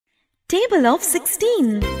Table of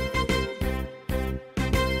 16.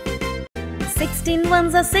 16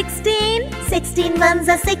 ones are 16. 16 ones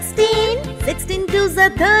are 16. 16 twos are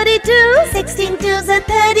 32. 16 twos are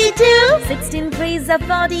 32. 16 threes are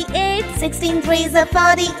 48. 16 threes are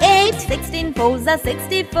 48. 16 fours are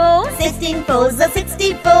 64. 16 fours are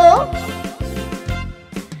 64.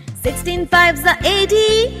 16 fives are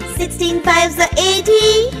 80. 16 fives are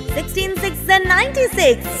 80. 16 sixes are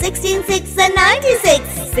 96. 16 sixes are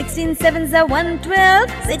 96. 16 sevens are 112.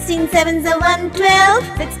 16 sevens are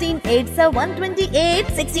 112. 16 eights are 128.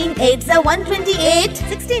 16 eights are 128.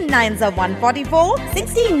 16 nines are 144.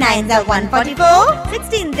 16 nines are 144.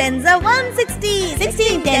 16 tens are 160.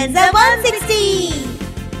 16 tens are 160.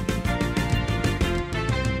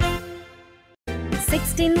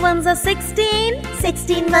 16 ones are 16.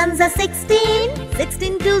 16 ones are 16.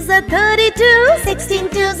 16 twos are 32. 16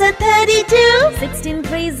 twos are 32. 16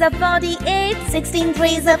 threes are 48. 16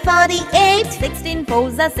 threes are 48. 16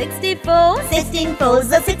 fours are 64. 16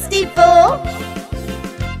 fours are 64.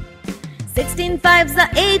 16 fives are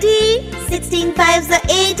 80. 16 fives are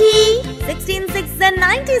 80. 16 sixes are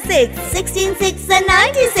 96. 16 sixes are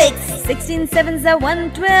 96. 16 sevens are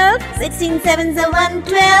 112. 16 sevens are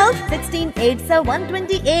 112. 16 eights are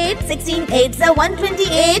 128. 16 eights are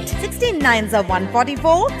 128. 16 nines are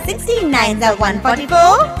 144. 16 nines are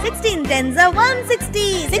 144. 16 tens are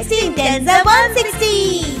 160. 16 tens are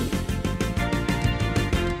 160.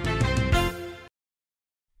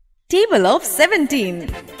 Table of 17.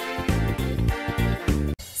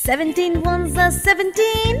 17 ones are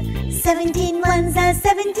 17. 17 ones are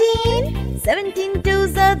 17. 17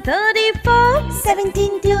 twos are 34.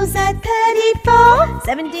 17 twos are 34.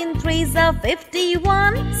 17 threes are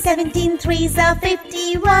 51. 17 threes are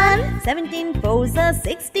 51. 17 fours are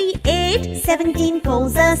 68. 17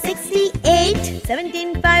 fours are 68.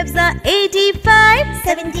 17 fives are 85.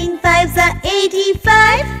 17 fives are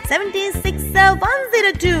 85. 76 are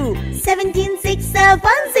 102. 17 sixes are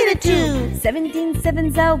 102. 17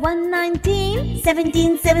 sevens are 119.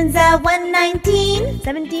 17 sevens are 119.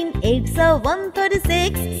 17 eights are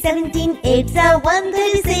 136. 17 eights are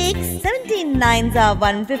 136. 17 nines are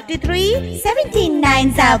 153. 17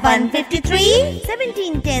 nines are 153.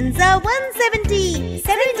 17 tens are 170.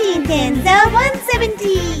 17 tens are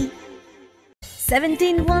 170.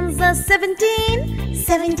 17 ones are 17.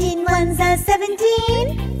 17 ones are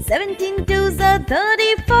 17. 17 twos are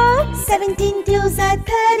 34. 17 twos are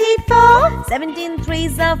 34. 17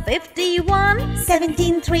 threes are 51.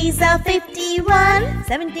 17 threes are 51.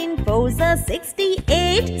 17 fours are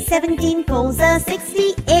 68. 17 fours are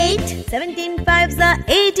 68. 17 fives are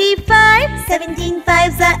 85. 17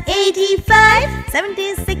 fives are 85.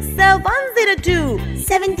 76 are 102.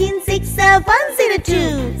 17 sixes are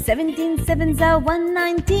 102. 17 sevens are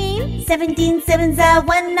 119. 17 sevens are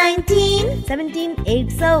 119. 17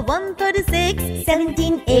 eights are 136.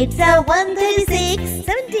 17 eights are 136.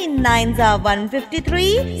 17 nines are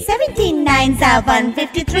 153. 17 nines are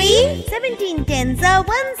 153. 17 tens are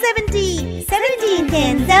 170. 17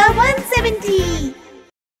 tens are 170.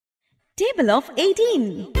 Table of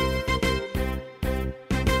 18.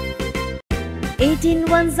 18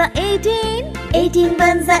 ones are 18. 18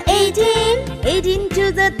 ones are 18. 18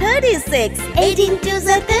 twos are 36. 18 twos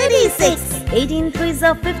are 36. 18 threes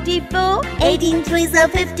are 54. 18 threes are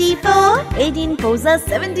 54. 18 fours are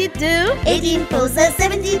 72. 18 fours are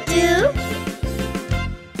 72.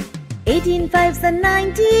 18 fives are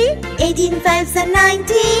 90. 18 fives are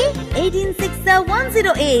 90. 18 sixes are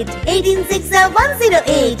 108. 18 sixes are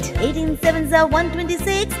 108. 18 sevens are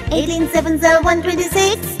 126. 18 sevens are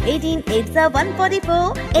 126. 18 eights are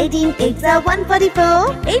 144. 18 eights are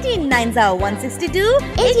 144. 18 nines are 162.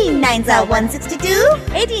 18 nines are 162.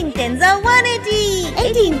 18 tens are 180.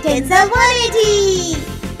 18 tens are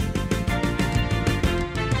 180.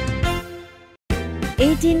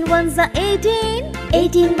 18 ones are 18.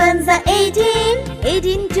 18 ones are 18.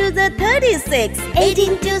 18 twos are 36.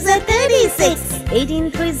 18 twos are 36. 18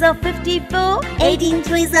 threes are 54. 18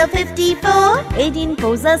 threes are 54. 18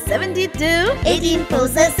 fours are 72. 18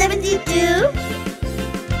 fours are 72.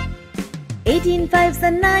 18 fives are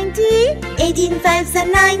 90. 18 fives are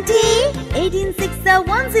 90. 18 sixes are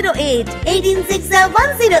 108. 18 sixes are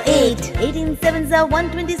 108. 18 sevens are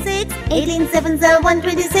 126. 18 sevens are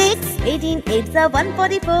 126. 18 eights are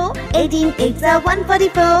 144. 18 eights are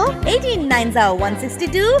 144. 18 nines are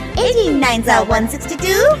 162. 18 nines are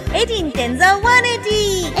 162. 18 tens are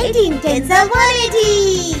 180. 18 tens are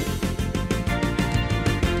 180.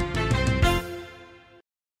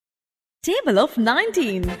 Table of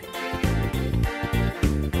 19.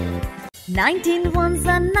 19 ones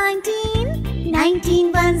are 19.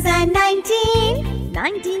 19 ones are 19.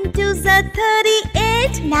 19 twos are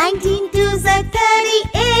 38. 19 twos are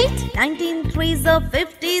 38. 19 threes are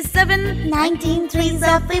 57. 19 threes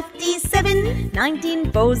are 57.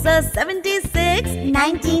 19 fours are 76.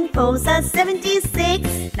 19 fours are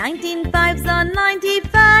 76. 19 fives are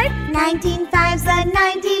 95. 19 fives are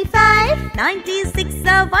 95. 96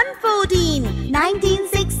 are 114. 19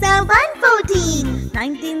 six are 114.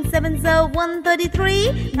 19 sevens are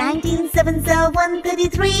 133. 19 sevens are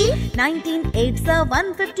 133. 19 eights are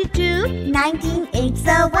 152. 19 eights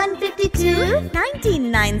are 152.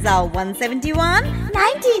 19 nines are 171.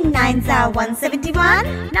 19 nines are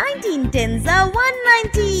 171. 19 tens are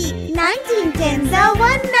 190. 19 tens are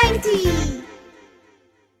 190.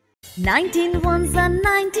 19 ones are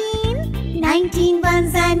 19. 19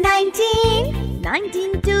 ones are 19.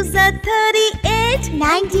 19 twos are 38.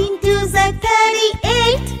 19 twos are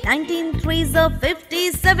 38. 19 threes are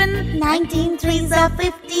 57. 19 threes are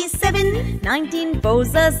 57. 19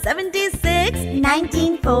 fours are 76.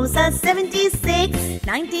 19 fours are 76.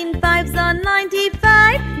 19 fives are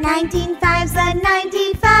 95. 19 fives are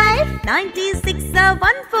 95. 96 are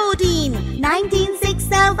 114. 19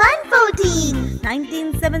 six are 114.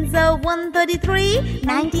 19 sevens are 133.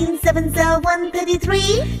 19 sevens are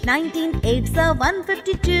 133. 19 eights are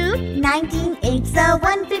 152. 19 eights are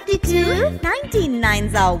 152. 19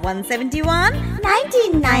 nines are 171.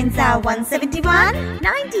 19 nines are 171.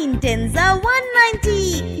 19 tens are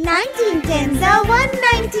 190. 19 tens are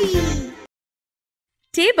 190.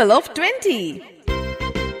 Table of 20.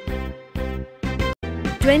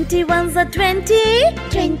 21s are 20.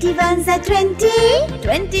 21s are 20.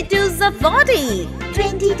 22s are 40.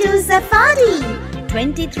 22s are 40.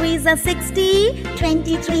 23s are 60.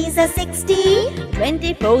 23s are 60.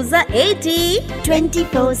 24s are 80.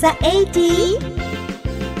 24s are 80.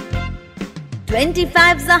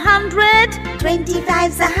 25s are 100.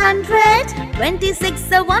 25s are 100.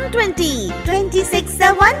 26 are 120. 26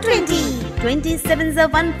 are 120. 27s are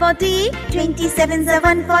 140. 27s are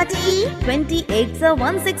 140. 28s are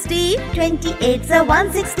 160. 28s are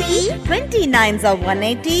 160. 29s are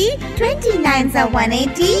 180. 29s are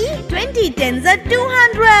 180. 20 tens are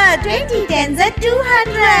 200. 20 tens are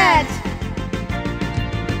 200.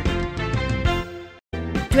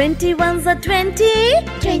 21s are 20.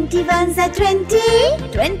 21s are 20.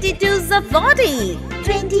 22s are 40.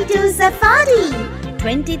 22s are 40.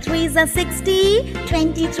 23s are 60.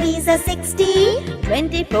 23s are 60.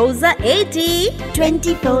 24s are 80.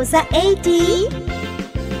 24s are 80.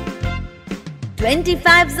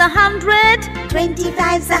 25s are 100.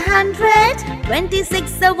 25s are 100.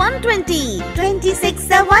 26 are 120.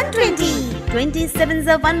 26 are 120. 27s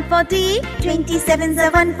are 140. 27s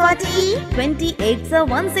are 140. 28s are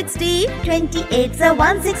 160. 28s are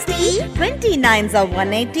 160. 29s are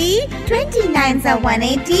 180. 29s are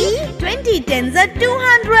 180. 20 tens are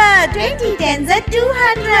 200. 20 tens are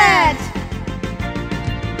 200.